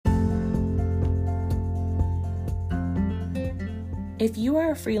If you are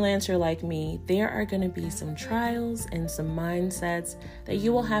a freelancer like me, there are going to be some trials and some mindsets that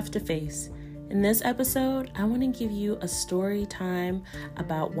you will have to face. In this episode, I want to give you a story time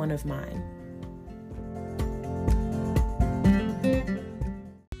about one of mine.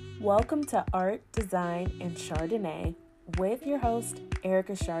 Welcome to Art, Design, and Chardonnay with your host,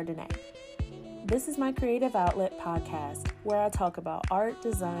 Erica Chardonnay. This is my creative outlet podcast where I talk about art,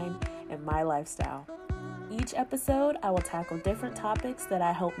 design, and my lifestyle. Each episode, I will tackle different topics that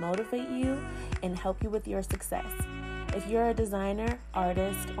I hope motivate you and help you with your success. If you're a designer,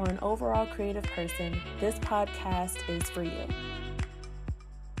 artist, or an overall creative person, this podcast is for you.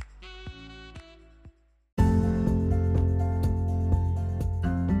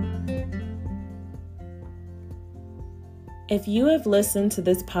 If you have listened to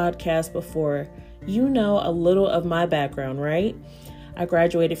this podcast before, you know a little of my background, right? I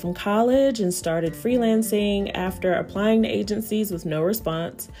graduated from college and started freelancing after applying to agencies with no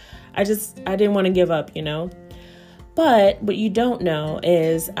response. I didn't want to give up, But what you don't know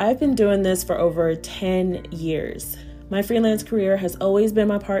is I've been doing this for over 10 years. My freelance career has always been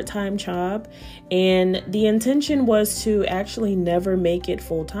my part-time job, and the intention was to actually never make it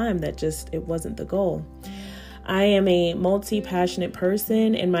full-time. It wasn't the goal. I am a multi-passionate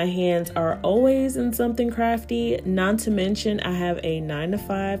person and my hands are always in something crafty, not to mention I have a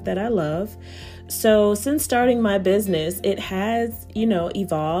 9-to-5 that I love. So since starting my business, it has,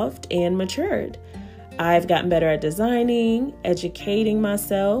 evolved and matured. I've gotten better at designing, educating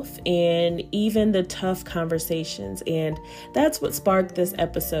myself, and even the tough conversations. And that's what sparked this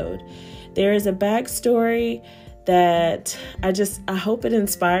episode. There is a backstory that I hope it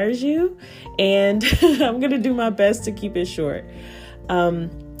inspires you, and I'm going to do my best to keep it short.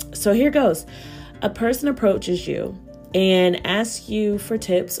 So here goes. A person approaches you and asks you for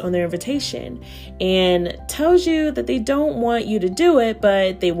tips on their invitation and tells you that they don't want you to do it,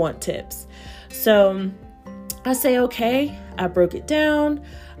 but they want tips. So I say, okay, I broke it down,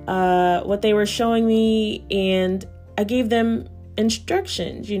 what they were showing me, and I gave them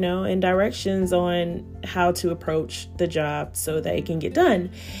instructions, and directions on how to approach the job so that it can get done.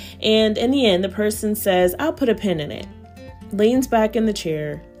 And in the end, the person says, I'll put a pin in it, leans back in the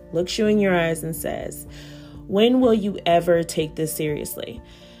chair, looks you in your eyes and says, when will you ever take this seriously?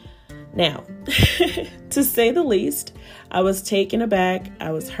 Now, to say the least, I was taken aback.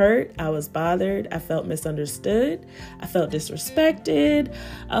 I was hurt. I was bothered. I felt misunderstood. I felt disrespected.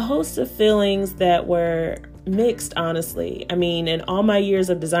 A host of feelings that were mixed, honestly. In all my years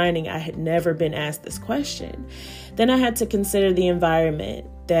of designing, I had never been asked this question. Then I had to consider the environment,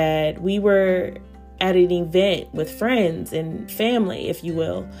 that we were at an event with friends and family, if you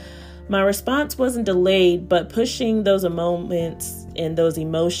will. My response wasn't delayed, but pushing those moments and those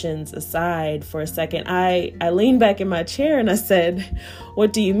emotions aside for a second, I leaned back in my chair and I said,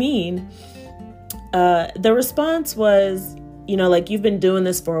 what do you mean? The response was, you've been doing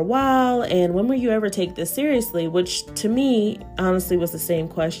this for a while, and when will you ever take this seriously? Which to me, honestly, was the same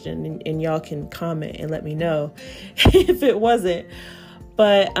question, and y'all can comment and let me know if it wasn't.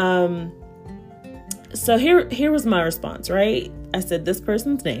 But so here was my response, right? I said, this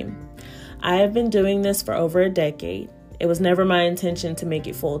person's name. I have been doing this for over a decade. It was never my intention to make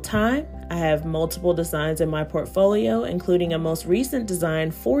it full time. I have multiple designs in my portfolio, including a most recent design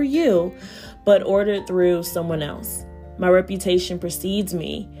for you, but ordered through someone else. My reputation precedes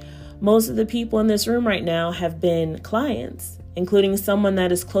me. Most of the people in this room right now have been clients, including someone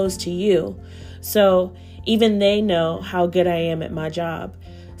that is close to you. So even they know how good I am at my job.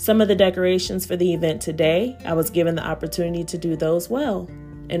 Some of the decorations for the event today, I was given the opportunity to do those well.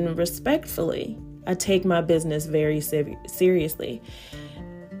 And respectfully, I take my business very seriously.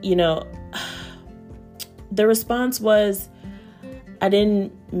 The response was, I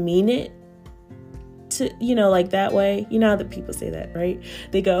didn't mean it to, like that way. You know how the people say that, right?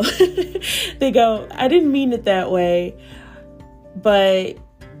 They go, I didn't mean it that way. But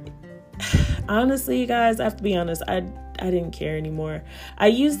honestly, you guys, I have to be honest, I didn't care anymore.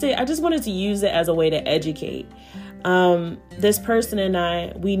 I just wanted to use it as a way to educate. This person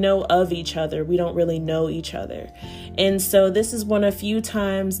and we know of each other. We don't really know each other. And so this is one of few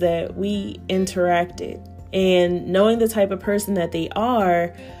times that we interacted, and knowing the type of person that they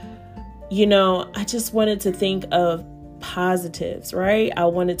are, I just wanted to think of positives, right? I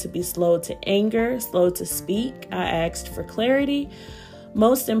wanted to be slow to anger, slow to speak. I asked for clarity.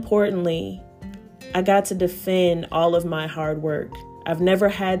 Most importantly, I got to defend all of my hard work. I've never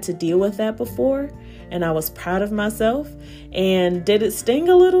had to deal with that before, and I was proud of myself. And did it sting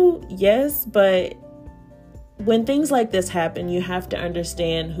a little? Yes, but when things like this happen, you have to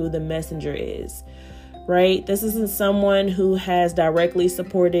understand who the messenger is, right? This isn't someone who has directly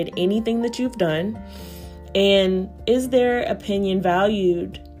supported anything that you've done. And is their opinion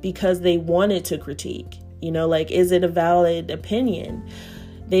valued because they wanted to critique? Is it a valid opinion?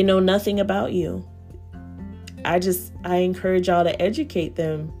 They know nothing about you. I encourage y'all to educate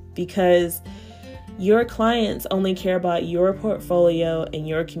them, because your clients only care about your portfolio and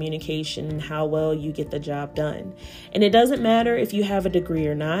your communication and how well you get the job done. And it doesn't matter if you have a degree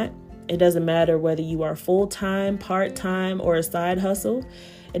or not. It doesn't matter whether you are full-time, part-time, or a side hustle.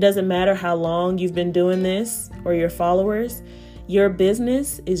 It doesn't matter how long you've been doing this or your followers. Your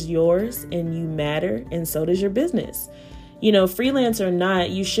business is yours and you matter, and so does your business. Freelance or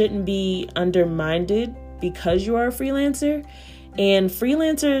not, you shouldn't be undermined because you are a freelancer. And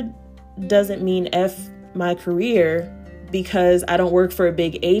freelancer doesn't mean F my career because I don't work for a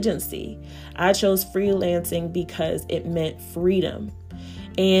big agency. I chose freelancing because it meant freedom.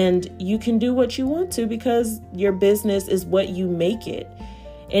 And you can do what you want to because your business is what you make it.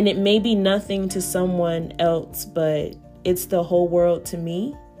 And it may be nothing to someone else, but it's the whole world to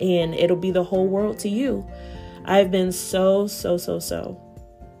me, and it'll be the whole world to you. I've been so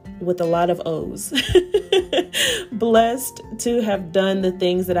with a lot of O's blessed to have done the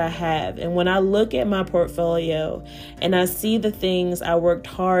things that I have. And when I look at my portfolio and I see the things I worked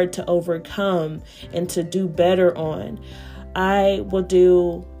hard to overcome and to do better on, I will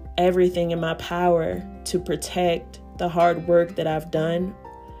do everything in my power to protect the hard work that I've done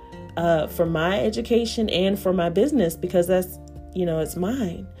for my education and for my business, because that's, it's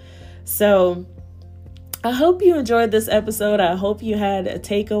mine. So I hope you enjoyed this episode. I hope you had a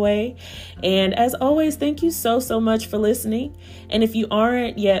takeaway. And as always, thank you so much for listening. And if you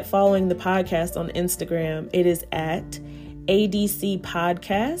aren't yet following the podcast on Instagram, it is at ADC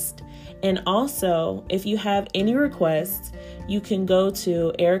Podcast. And also, if you have any requests, you can go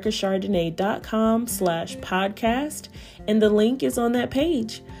to ericachardonnay.com/podcast, and the link is on that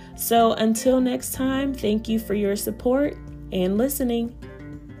page. So until next time, thank you for your support and listening.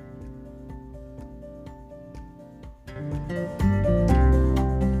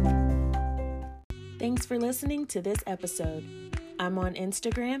 Thanks for listening to this episode. I'm on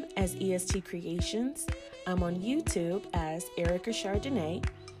Instagram as EST Creations. I'm on YouTube as Erica Chardonnay.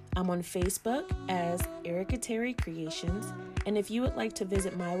 I'm on Facebook as Erica Terry Creations. And if you would like to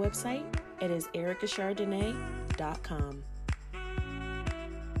visit my website, it is ericachardonnay.com.